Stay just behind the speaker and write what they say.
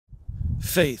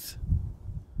Faith.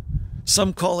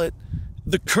 Some call it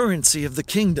the currency of the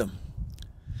kingdom.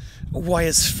 Why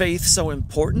is faith so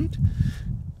important?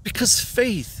 Because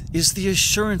faith is the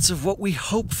assurance of what we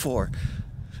hope for,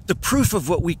 the proof of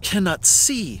what we cannot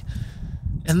see.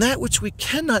 And that which we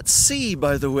cannot see,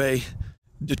 by the way,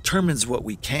 determines what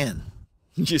we can.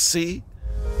 You see?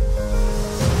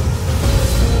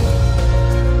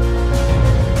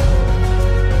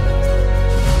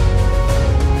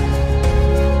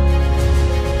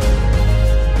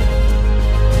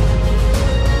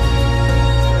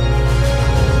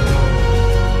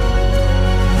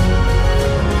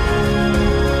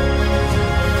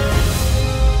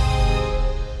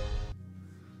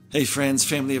 Hey friends,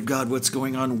 family of God, what's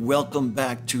going on? Welcome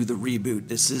back to The Reboot.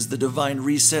 This is the divine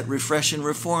reset, refresh, and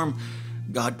reform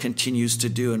God continues to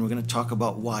do, and we're going to talk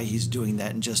about why He's doing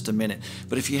that in just a minute.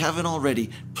 But if you haven't already,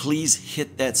 please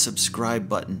hit that subscribe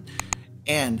button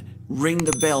and ring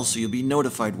the bell so you'll be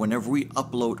notified whenever we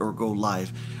upload or go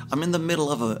live. I'm in the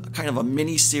middle of a kind of a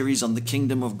mini-series on the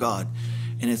kingdom of God.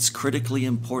 And it's critically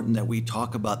important that we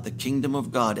talk about the kingdom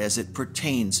of God as it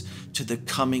pertains to the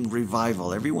coming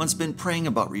revival. Everyone's been praying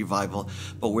about revival,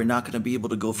 but we're not going to be able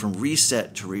to go from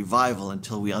reset to revival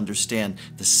until we understand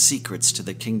the secrets to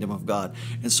the kingdom of God.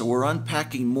 And so we're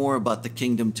unpacking more about the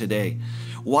kingdom today.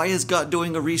 Why is God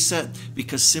doing a reset?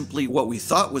 Because simply what we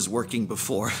thought was working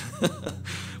before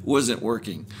wasn't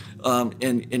working.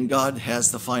 And God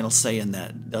has the final say in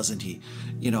that, doesn't He?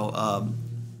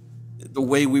 The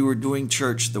way we were doing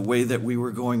church, the way that we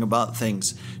were going about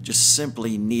things, just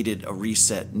simply needed a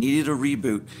reset, needed a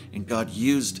reboot. And God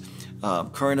used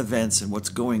current events and what's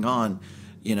going on,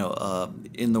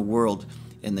 in the world,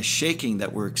 and the shaking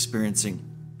that we're experiencing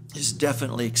is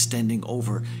definitely extending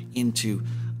over into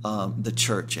the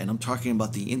church. And I'm talking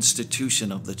about the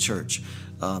institution of the church,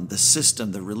 the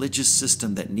system, the religious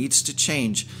system that needs to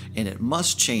change, and it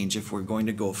must change if we're going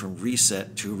to go from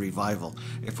reset to revival.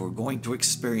 If we're going to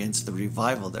experience the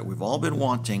revival that we've all been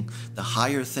wanting, the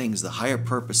higher things, the higher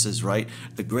purposes, right?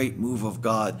 The great move of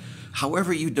God.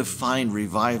 However you define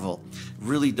revival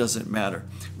really doesn't matter.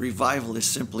 Revival is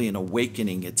simply an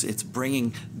awakening. It's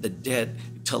bringing the dead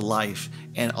to life,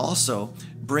 and also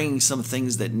bringing some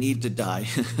things that need to die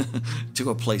to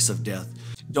a place of death.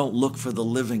 Don't look for the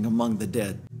living among the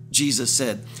dead. Jesus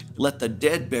said, let the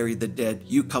dead bury the dead,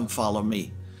 you come follow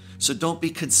me. So don't be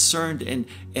concerned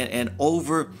and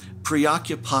over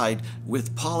preoccupied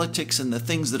with politics and the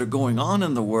things that are going on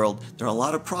in the world. There are a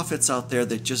lot of prophets out there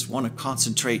that just want to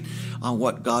concentrate on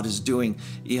what God is doing,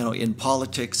 in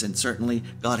politics, and certainly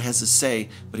God has a say,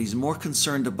 but He's more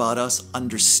concerned about us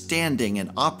understanding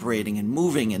and operating and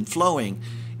moving and flowing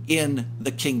in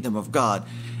the kingdom of God.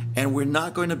 And we're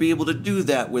not going to be able to do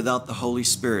that without the Holy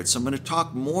Spirit. So I'm going to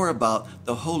talk more about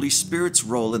the Holy Spirit's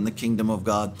role in the kingdom of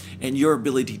God and your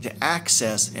ability to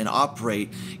access and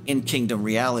operate in kingdom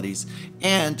realities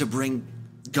and to bring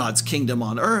God's kingdom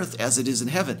on earth as it is in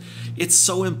heaven. It's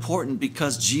so important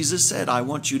because Jesus said, I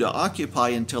want you to occupy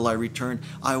until I return.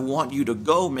 I want you to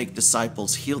go make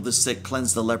disciples, heal the sick,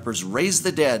 cleanse the lepers, raise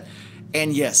the dead,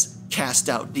 and yes, cast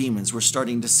out demons. We're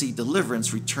starting to see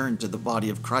deliverance return to the body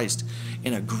of Christ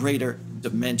in a greater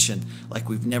dimension like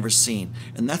we've never seen.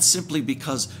 And that's simply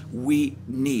because we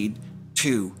need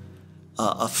to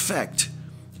affect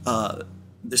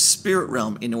the spirit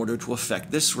realm in order to affect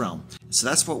this realm. So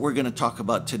that's what we're going to talk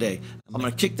about today. I'm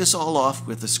going to kick this all off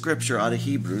with a scripture out of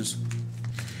Hebrews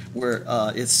where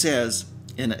it says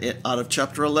out of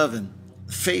chapter 11,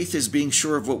 faith is being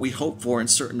sure of what we hope for and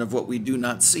certain of what we do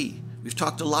not see. We've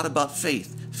talked a lot about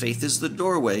faith. Faith is the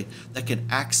doorway that can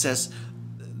access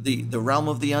the realm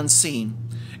of the unseen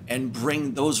and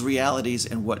bring those realities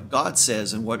and what God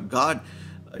says and what God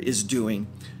is doing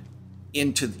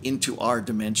into our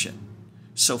dimension.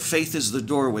 So faith is the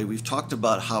doorway. We've talked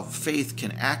about how faith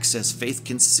can access, faith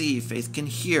can see, faith can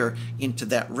hear into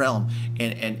that realm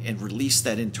and release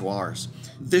that into ours.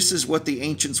 This is what the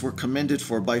ancients were commended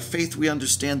for. By faith we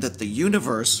understand that the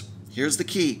universe, here's the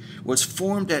key, was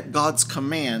formed at God's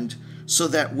command so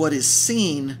that what is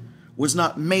seen was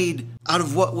not made out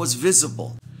of what was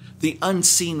visible. The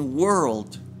unseen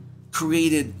world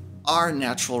created our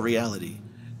natural reality.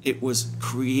 It was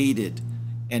created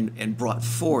and brought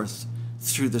forth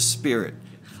through the Spirit.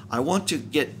 I want to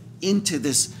get into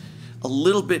this a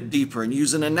little bit deeper and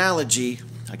use an analogy.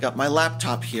 I got my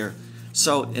laptop here.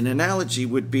 So an analogy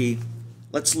would be,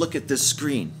 let's look at this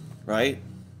screen, right?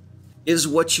 Is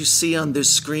what you see on this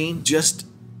screen just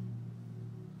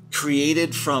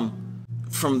created from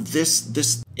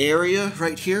this area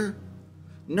right here?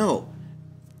 No.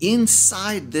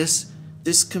 Inside this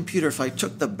this computer, if I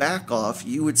took the back off,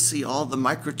 you would see all the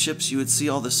microchips, you would see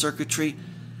all the circuitry.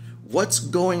 What's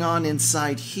going on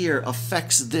inside here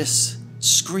affects this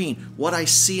screen. What I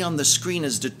see on the screen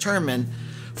is determined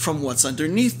from what's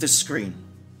underneath the screen.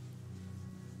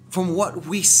 From what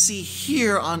we see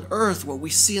here on earth, what we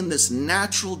see in this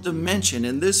natural dimension,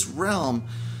 in this realm,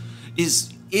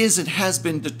 is and has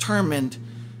been determined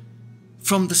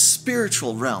from the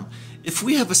spiritual realm. If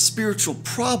we have a spiritual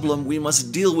problem, we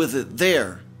must deal with it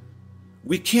there.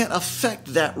 We can't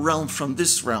affect that realm from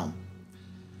this realm.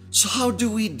 So how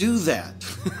do we do that?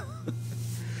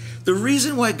 The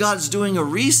reason why God's doing a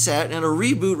reset and a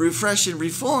reboot, refresh, and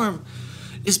reform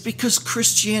is because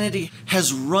Christianity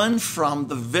has run from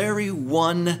the very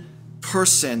one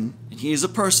person, and he is a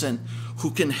person, who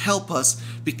can help us,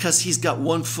 because he's got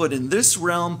one foot in this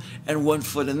realm and one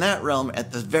foot in that realm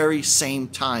at the very same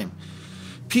time.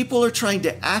 People are trying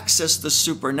to access the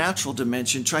supernatural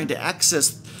dimension, trying to access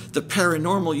the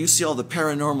paranormal. You see all the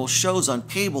paranormal shows on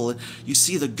cable, and you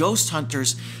see the ghost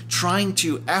hunters trying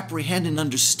to apprehend and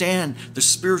understand the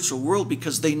spiritual world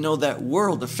because they know that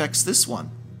world affects this one.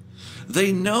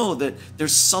 They know that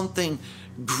there's something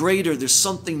greater, there's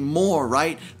something more,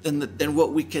 right, than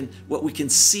what we can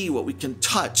see, what we can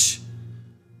touch.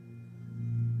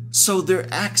 So they're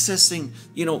accessing,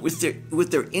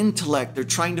 with their intellect, they're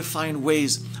trying to find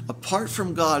ways apart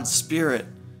from God's Spirit,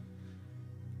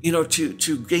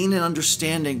 to gain an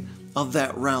understanding of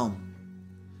that realm.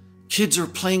 Kids are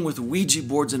playing with Ouija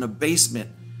boards in a basement.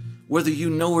 Whether you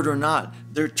know it or not,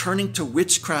 they're turning to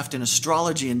witchcraft and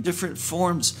astrology and different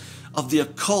forms of the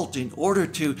occult in order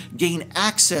to gain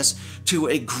access to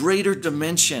a greater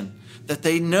dimension that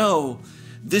they know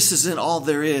this isn't all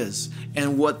there is.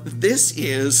 And what this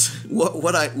is,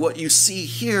 what you see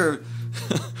here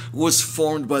was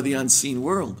formed by the unseen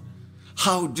world.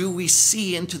 How do we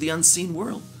see into the unseen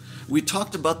world? We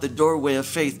talked about the doorway of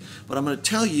faith, but I'm going to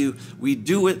tell you, we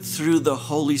do it through the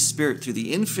Holy Spirit, through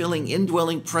the infilling,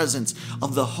 indwelling presence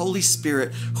of the Holy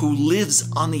Spirit who lives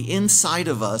on the inside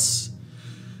of us,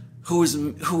 who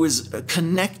is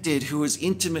connected, who is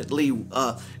intimately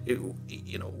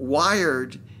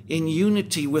wired in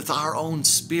unity with our own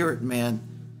spirit, man.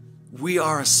 We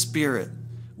are a spirit.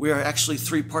 We are actually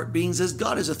three-part beings, as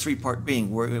God is a three-part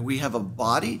being. We have a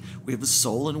body, we have a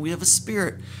soul, and we have a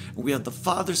spirit. We have the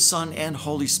Father, Son, and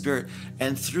Holy Spirit.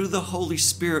 And through the Holy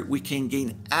Spirit, we can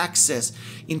gain access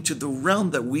into the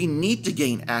realm that we need to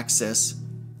gain access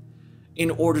in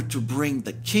order to bring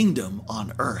the kingdom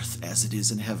on earth as it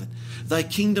is in heaven. Thy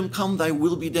kingdom come, thy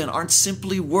will be done aren't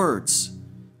simply words.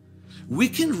 We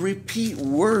can repeat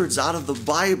words out of the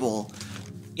Bible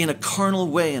in a carnal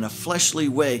way, in a fleshly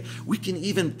way. We can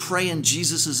even pray in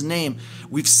Jesus' name.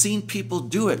 We've seen people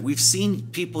do it. We've seen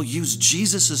people use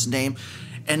Jesus' name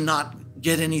and not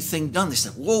get anything done. They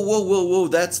said, whoa,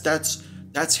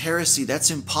 that's heresy.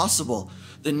 That's impossible.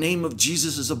 The name of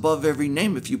Jesus is above every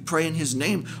name. If you pray in his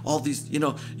name, all these,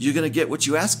 you're going to get what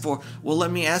you ask for. Well,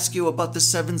 let me ask you about the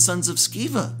 7 sons of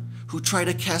Sceva who try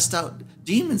to cast out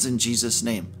demons in Jesus'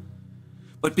 name.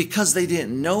 But because they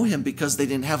didn't know him, because they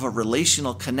didn't have a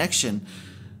relational connection,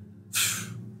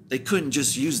 they couldn't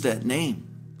just use that name.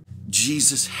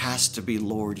 Jesus has to be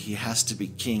Lord. He has to be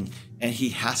King, and he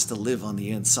has to live on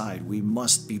the inside. We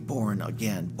must be born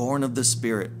again, born of the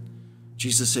Spirit.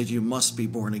 Jesus said, you must be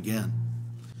born again.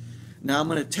 Now I'm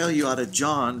going to tell you out of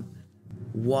John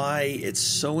why it's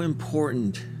so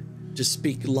important to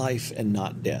speak life and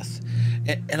not death.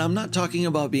 And I'm not talking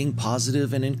about being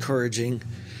positive and encouraging.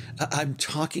 I'm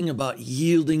talking about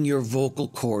yielding your vocal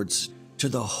cords to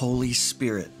the Holy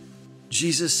Spirit.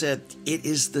 Jesus said, it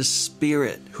is the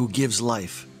Spirit who gives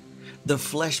life. The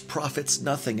flesh profits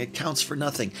nothing. It counts for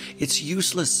nothing. It's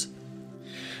useless.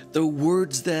 The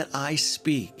words that I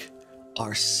speak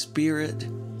are spirit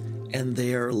and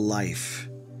they are life.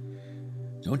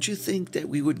 Don't you think that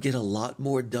we would get a lot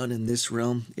more done in this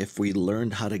realm if we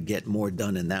learned how to get more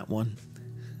done in that one?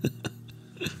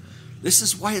 This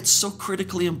is why it's so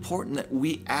critically important that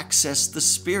we access the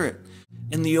Spirit.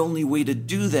 And the only way to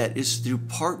do that is through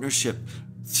partnership,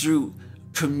 through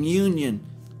communion,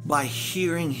 by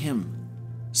hearing him,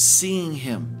 seeing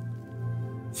him,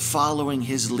 following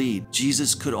his lead.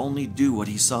 Jesus could only do what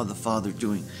he saw the Father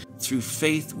doing. Through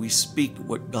faith, we speak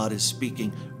what God is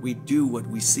speaking. We do what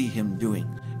we see him doing,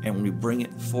 and we bring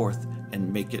it forth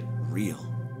and make it real.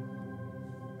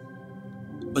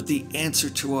 But the answer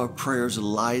to our prayers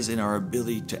lies in our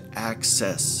ability to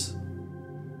access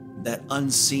that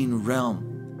unseen realm.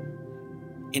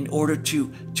 In order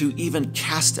to even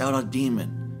cast out a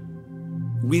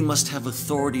demon, we must have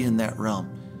authority in that realm.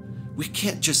 We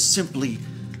can't just simply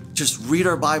read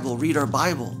our Bible.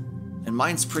 And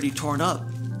mine's pretty torn up.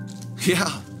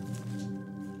 Yeah.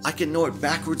 I can know it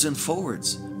backwards and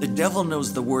forwards. The devil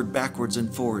knows the word backwards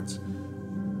and forwards.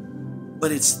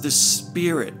 But it's the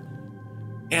Spirit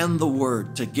and the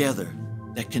Word together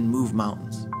that can move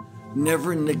mountains.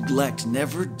 Never neglect,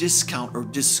 never discount or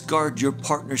discard your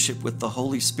partnership with the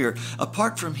Holy Spirit.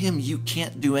 Apart from Him, you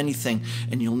can't do anything,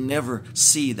 and you'll never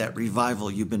see that revival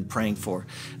you've been praying for.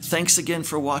 Thanks again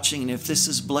for watching, and if this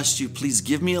has blessed you, please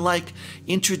give me a like,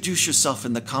 introduce yourself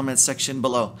in the comment section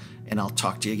below, and I'll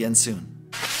talk to you again soon.